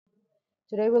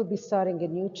Today we'll be starting a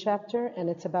new chapter, and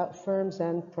it's about firms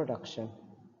and production.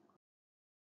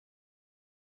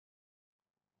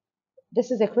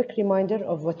 This is a quick reminder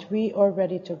of what we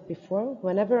already took before.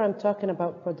 Whenever I'm talking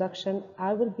about production,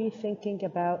 I will be thinking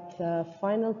about the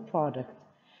final product,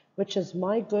 which is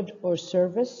my good or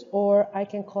service, or I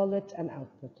can call it an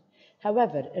output.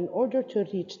 However, in order to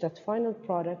reach that final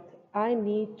product, I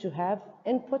need to have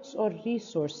inputs or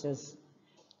resources.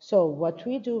 So what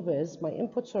we do is, my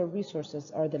inputs or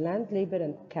resources are the land, labor,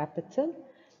 and capital.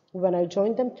 When I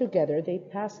join them together, they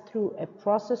pass through a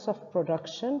process of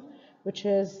production, which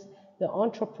is the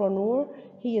entrepreneur.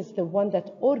 He is the one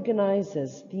that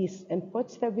organizes these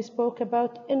inputs that we spoke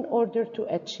about in order to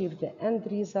achieve the end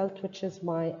result, which is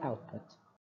my output.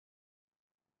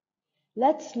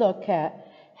 Let's look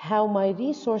at how my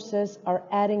resources are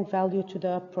adding value to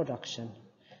the production.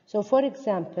 So for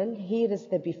example, here is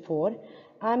the before.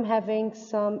 I'm having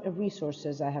some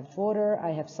resources. I have water, I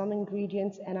have some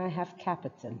ingredients, and I have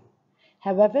capital.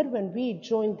 However, when we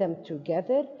join them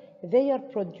together, they are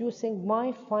producing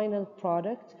my final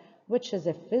product, which is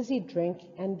a fizzy drink,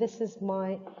 and this is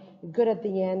my good at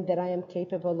the end that I am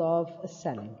capable of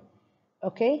selling.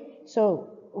 Okay, so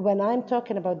when I'm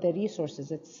talking about the resources,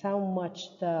 it's how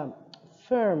much the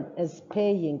firm is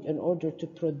paying in order to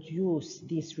produce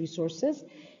these resources.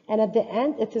 And at the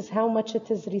end, it is how much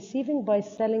it is receiving by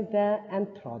selling the end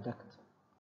product.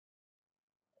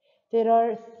 There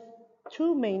are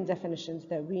two main definitions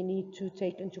that we need to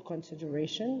take into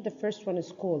consideration. The first one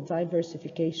is called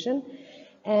diversification.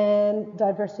 And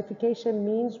diversification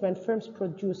means when firms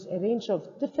produce a range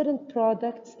of different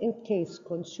products in case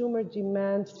consumer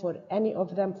demand for any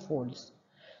of them falls.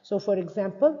 So for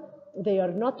example, they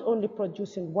are not only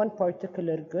producing one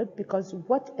particular good, because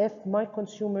what if my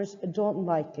consumers don't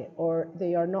like it or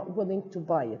they are not willing to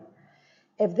buy it?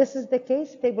 If this is the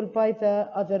case, they will buy the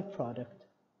other product.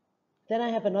 Then I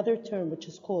have another term which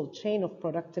is called chain of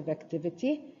productive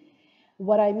activity.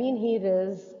 What I mean here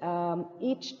is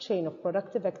each chain of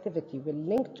productive activity will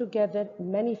link together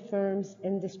many firms,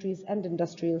 industries, and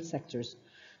industrial sectors.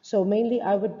 So mainly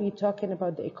I would be talking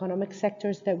about the economic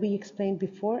sectors that we explained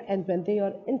before and when they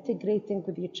are integrating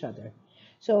with each other.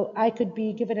 So I could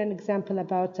be given an example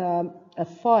about a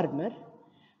farmer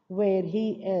where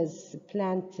he is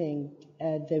planting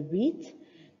the wheat,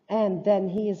 and then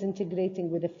he is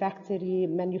integrating with a factory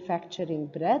manufacturing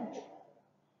bread.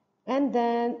 And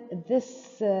then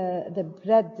the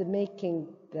bread making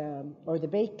or the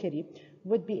bakery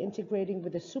would be integrating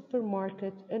with a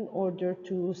supermarket in order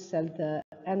to sell the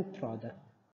end product.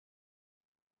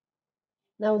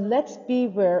 Now let's be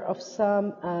aware of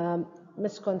some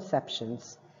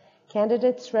misconceptions.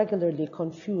 Candidates regularly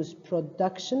confuse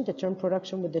production, the term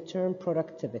production, with the term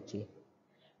productivity.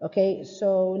 Okay,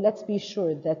 so let's be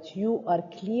sure that you are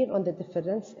clear on the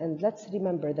difference, and let's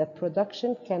remember that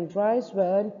production can rise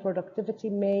while productivity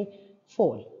may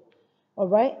fall. All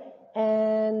right,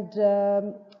 and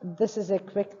this is a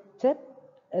quick tip.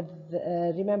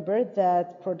 Remember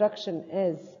that production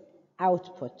is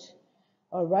output.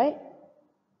 All right.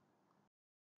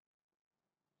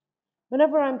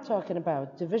 Whenever I'm talking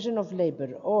about division of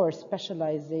labor or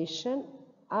specialization,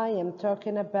 I am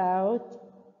talking about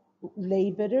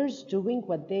laborers doing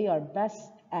what they are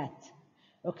best at.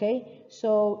 Okay,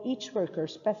 so each worker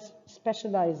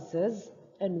specializes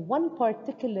in one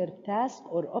particular task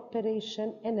or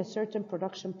operation in a certain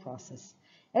production process,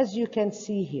 as you can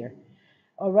see here.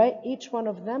 All right, each one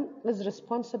of them is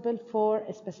responsible for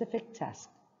a specific task.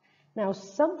 Now,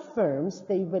 some firms,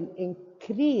 they will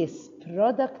increase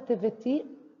productivity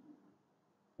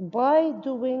by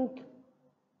doing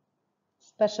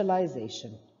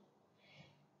specialization.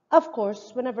 Of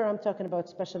course, whenever I'm talking about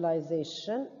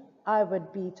specialization, I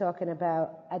would be talking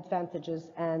about advantages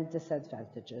and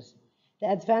disadvantages. The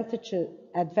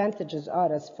advantages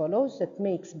are as follows. It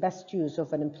makes best use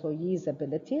of an employee's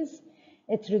abilities.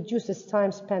 It reduces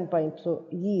time spent by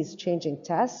employees changing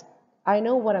tasks. I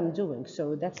know what I'm doing,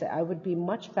 so that's it. I would be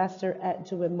much faster at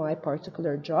doing my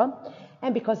particular job.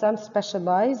 And because I'm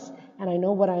specialized and I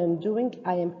know what I am doing,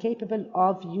 I am capable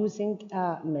of using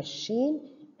a machine.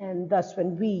 And thus,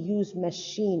 when we use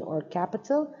machine or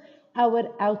capital, our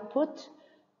output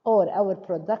or our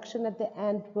production at the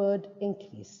end would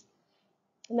increase.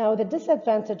 Now, the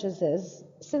disadvantages is,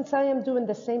 since I am doing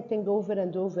the same thing over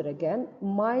and over again,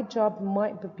 my job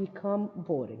might become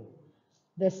boring.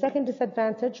 The second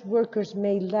disadvantage, workers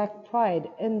may lack pride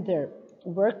in their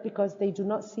work because they do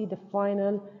not see the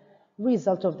final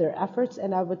result of their efforts,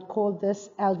 and I would call this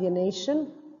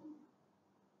alienation.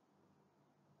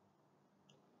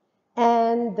 And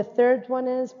And the third one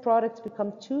is products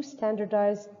become too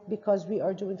standardized because we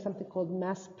are doing something called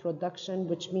mass production,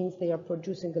 which means they are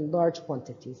producing in large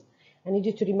quantities. I need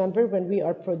you to remember, when we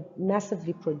are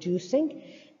massively producing,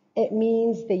 it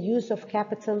means the use of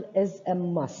capital is a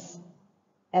must.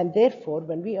 And therefore,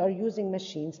 when we are using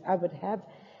machines, I would have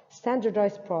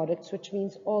standardized products, which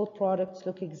means all products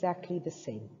look exactly the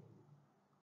same.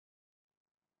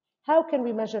 How can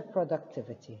we measure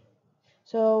productivity?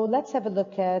 So let's have a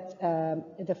look at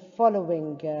the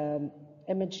following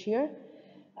image here.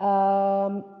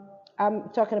 I'm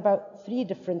talking about 3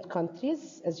 different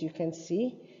countries, as you can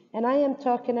see, and I am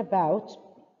talking about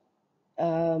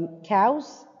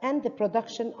cows and the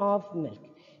production of milk.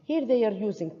 Here they are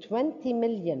using 20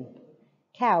 million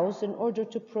cows in order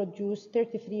to produce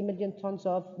 33 million tons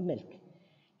of milk.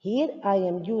 Here I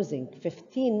am using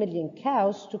 15 million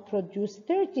cows to produce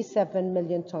 37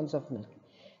 million tons of milk.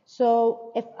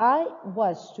 So if I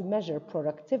was to measure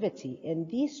productivity in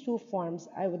these 2 forms,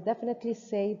 I would definitely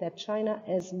say that China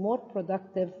is more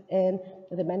productive in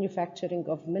the manufacturing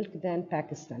of milk than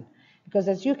Pakistan. Because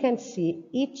as you can see,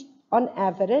 each on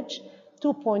average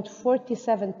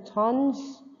 2.47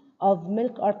 tons of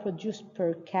milk are produced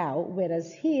per cow,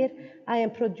 whereas here I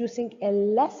am producing a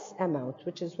less amount,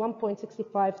 which is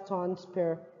 1.65 tons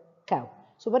per cow.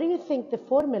 So what do you think the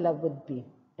formula would be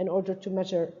in order to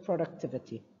measure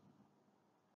productivity?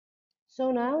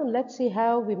 So now let's see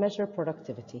how we measure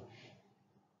productivity.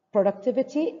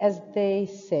 Productivity, as they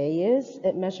say, is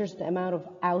it measures the amount of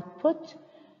output,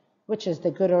 which is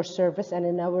the good or service, and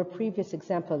in our previous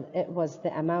example, it was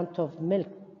the amount of milk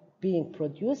being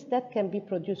produced that can be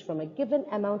produced from a given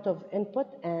amount of input.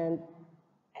 And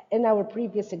in our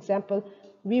previous example,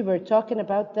 we were talking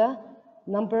about the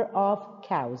number of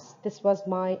cows. This was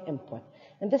my input.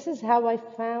 And this is how I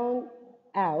found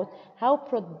out how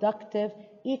productive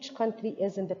each country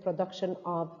is in the production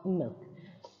of milk.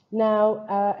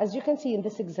 Now, as you can see in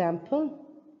this example,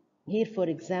 here, for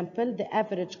example, the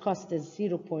average cost is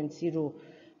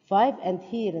 0.05, and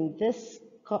here in this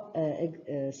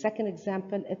second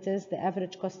example, it is the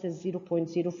average cost is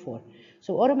 0.04.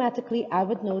 So automatically, I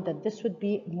would know that this would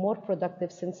be more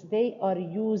productive since they are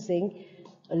using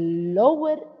a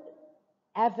lower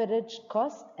average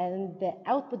cost, and the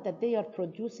output that they are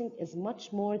producing is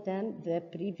much more than the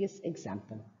previous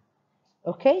example.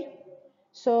 Okay?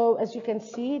 So as you can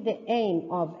see, the aim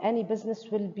of any business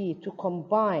will be to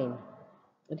combine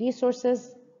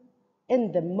resources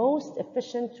in the most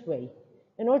efficient way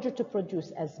in order to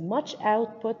produce as much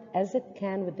output as it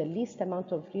can with the least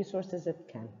amount of resources it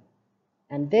can,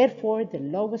 and therefore the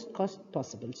lowest cost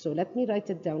possible. So let me write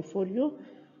it down for you.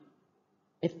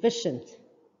 Efficient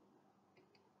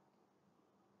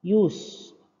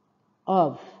use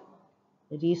of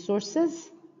resources.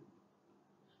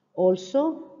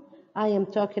 Also, I am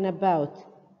talking about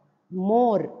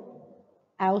more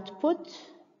output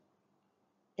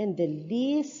in the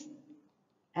least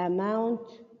amount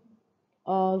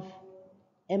of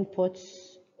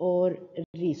inputs or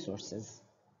resources.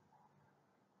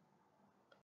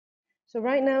 So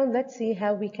right now, let's see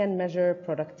how we can measure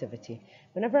productivity.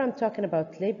 Whenever I'm talking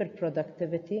about labor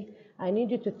productivity, I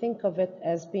need you to think of it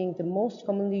as being the most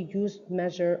commonly used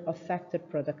measure of factor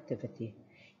productivity.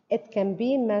 It can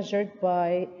be measured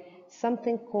by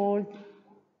something called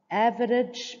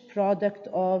average product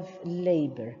of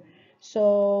labor.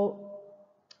 So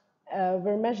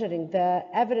we're measuring the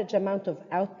average amount of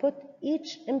output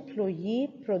each employee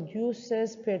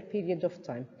produces per period of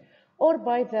time, or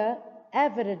by the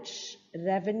average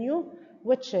revenue,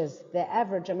 which is the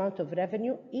average amount of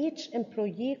revenue each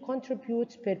employee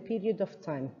contributes per period of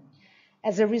time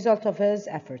as a result of his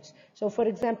efforts. So for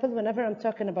example, whenever I'm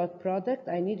talking about product,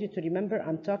 I need you to remember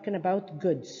I'm talking about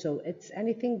goods. So it's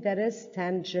anything that is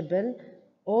tangible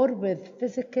or with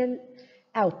physical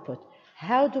output.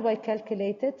 How do I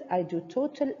calculate it? I do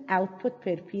total output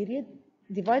per period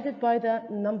divided by the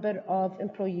number of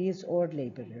employees or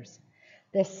laborers.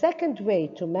 The second way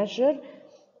to measure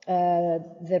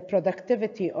the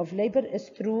productivity of labor is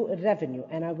through revenue,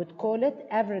 and I would call it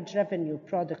average revenue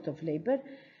product of labor.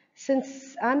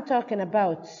 Since I'm talking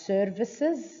about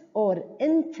services or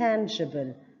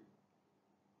intangible,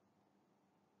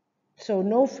 so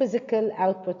no physical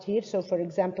output here. So for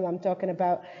example, I'm talking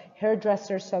about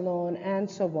hairdresser salon and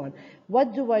so on.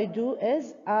 What do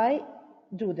is I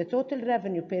do the total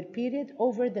revenue per period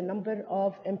over the number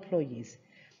of employees.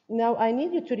 Now, I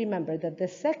need you to remember that the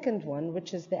second one,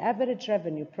 which is the average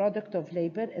revenue product of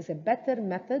labor, is a better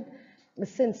method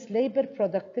since labor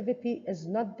productivity is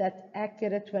not that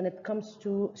accurate when it comes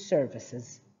to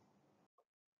services.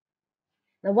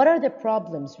 Now, what are the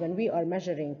problems when we are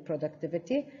measuring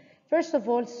productivity? First of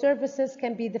all, services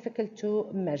can be difficult to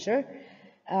measure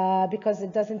because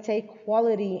it doesn't take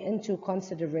quality into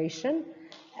consideration.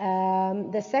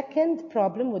 The second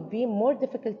problem would be more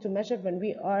difficult to measure when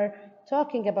we are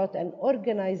talking about an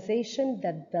organization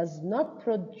that does not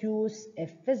produce a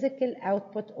physical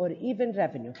output or even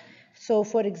revenue. So,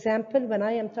 for example, when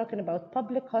I am talking about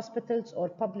public hospitals or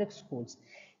public schools,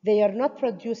 they are not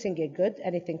producing a good,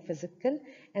 anything physical,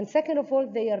 and second of all,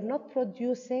 they are not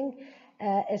producing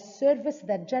a service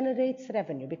that generates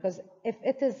revenue, because if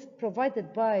it is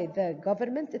provided by the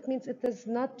government, it means it is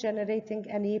not generating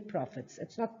any profits.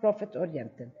 It's not profit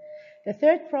oriented. The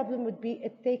third problem would be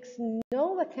it takes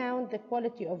no account the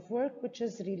quality of work, which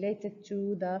is related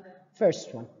to the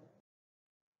first one.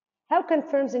 How can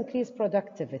firms increase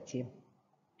productivity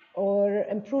or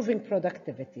improving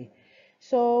productivity?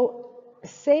 So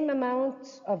same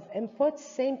amount of inputs,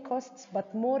 same costs,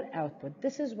 but more output.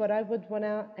 This is what I would want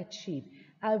to achieve.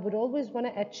 I would always want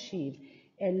to achieve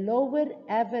a lower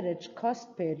average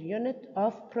cost per unit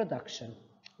of production.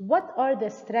 What are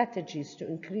the strategies to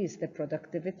increase the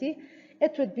productivity?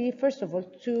 It would be, first of all,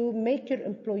 to make your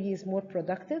employees more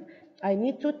productive. I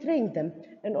need to train them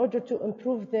in order to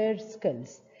improve their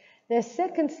skills. The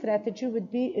second strategy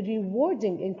would be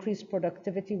rewarding increased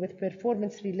productivity with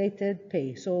performance-related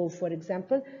pay. So, for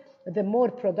example, the more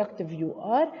productive you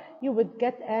are, you would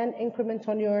get an increment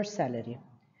on your salary.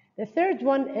 The third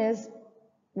one is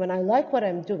when I like what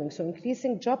I'm doing, so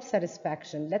increasing job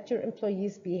satisfaction, let your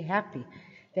employees be happy.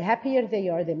 The happier they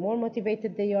are, the more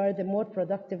motivated they are, the more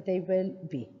productive they will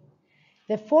be.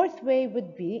 The fourth way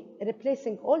would be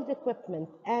replacing old equipment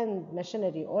and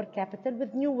machinery or capital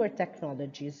with newer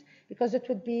technologies, because it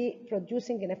would be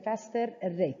producing in a faster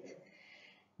rate.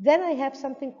 Then I have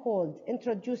something called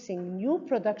introducing new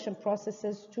production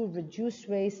processes to reduce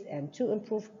waste and to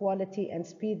improve quality and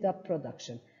speed up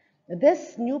production.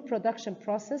 This new production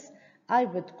process, I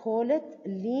would call it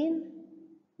lean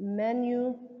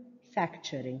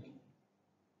manufacturing,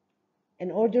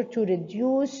 in order to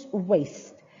reduce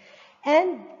waste.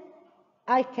 And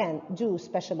I can do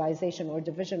specialization or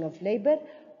division of labor,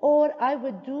 or I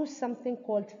would do something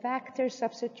called factor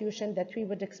substitution that we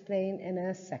would explain in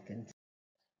a second.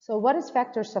 So what is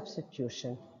factor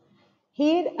substitution?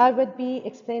 Here I would be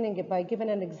explaining it by giving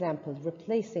an example,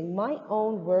 replacing my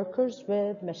own workers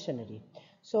with machinery.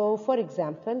 So for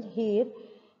example, here,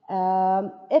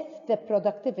 if the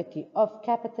productivity of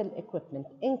capital equipment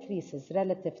increases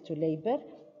relative to labor,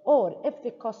 or if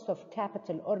the cost of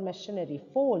capital or machinery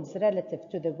falls relative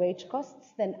to the wage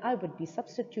costs, then I would be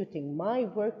substituting my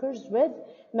workers with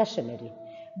machinery.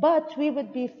 But we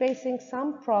would be facing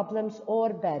some problems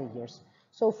or barriers.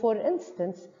 So for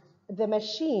instance, the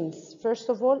machines, first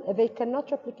of all, they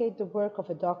cannot replicate the work of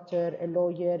a doctor, a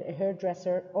lawyer, a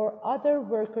hairdresser, or other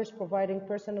workers providing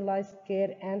personalized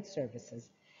care and services.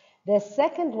 The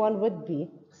second one would be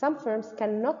some firms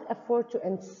cannot afford to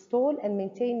install and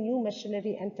maintain new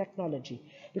machinery and technology,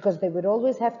 because they would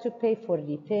always have to pay for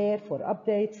repair, for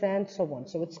updates, and so on.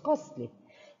 So it's costly.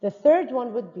 The third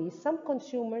one would be some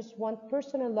consumers want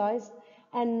personalized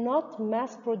and not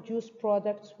mass-produced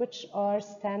products which are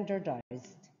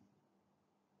standardized.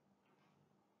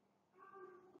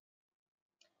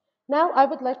 Now I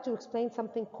would like to explain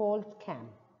something called CAM.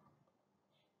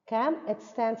 CAM, it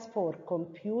stands for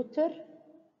Computer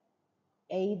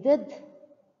Aided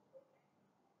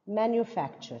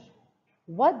Manufacture.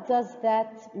 What does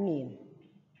that mean?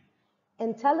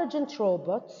 Intelligent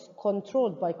robots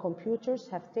controlled by computers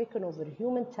have taken over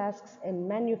human tasks in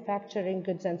manufacturing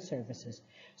goods and services.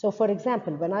 So for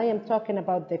example, when I am talking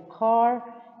about the car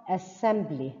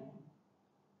assembly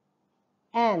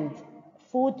and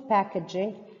food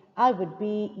packaging, I would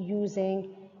be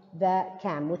using the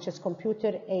CAM, which is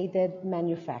Computer Aided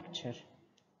Manufacture.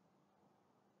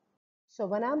 So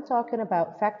when I'm talking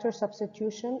about factor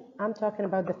substitution, I'm talking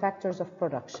about the factors of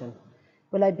production.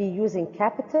 Will I be using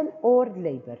capital or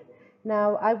labor?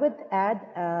 Now, I would add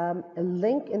a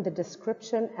link in the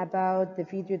description about the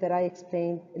video that I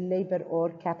explained, labor or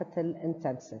capital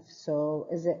intensive. So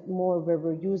is it more where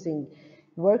we're using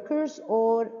workers,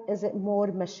 or is it more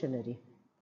machinery?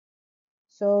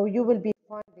 So you will be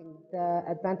finding the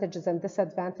advantages and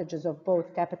disadvantages of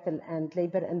both capital and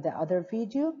labor in the other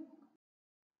video.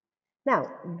 Now,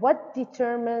 what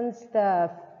determines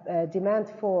the demand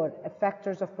for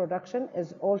factors of production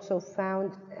is also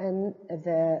found in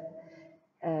the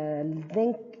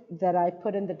link that I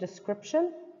put in the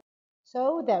description.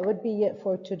 So that would be it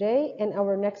for today. In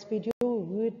our next video,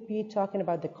 we would be talking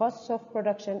about the costs of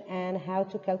production and how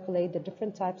to calculate the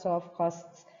different types of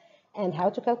costs and how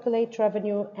to calculate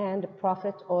revenue and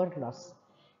profit or loss.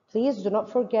 Please do not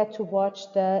forget to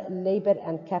watch the labor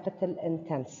and capital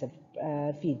intensive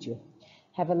video.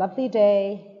 Have a lovely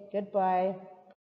day. Goodbye.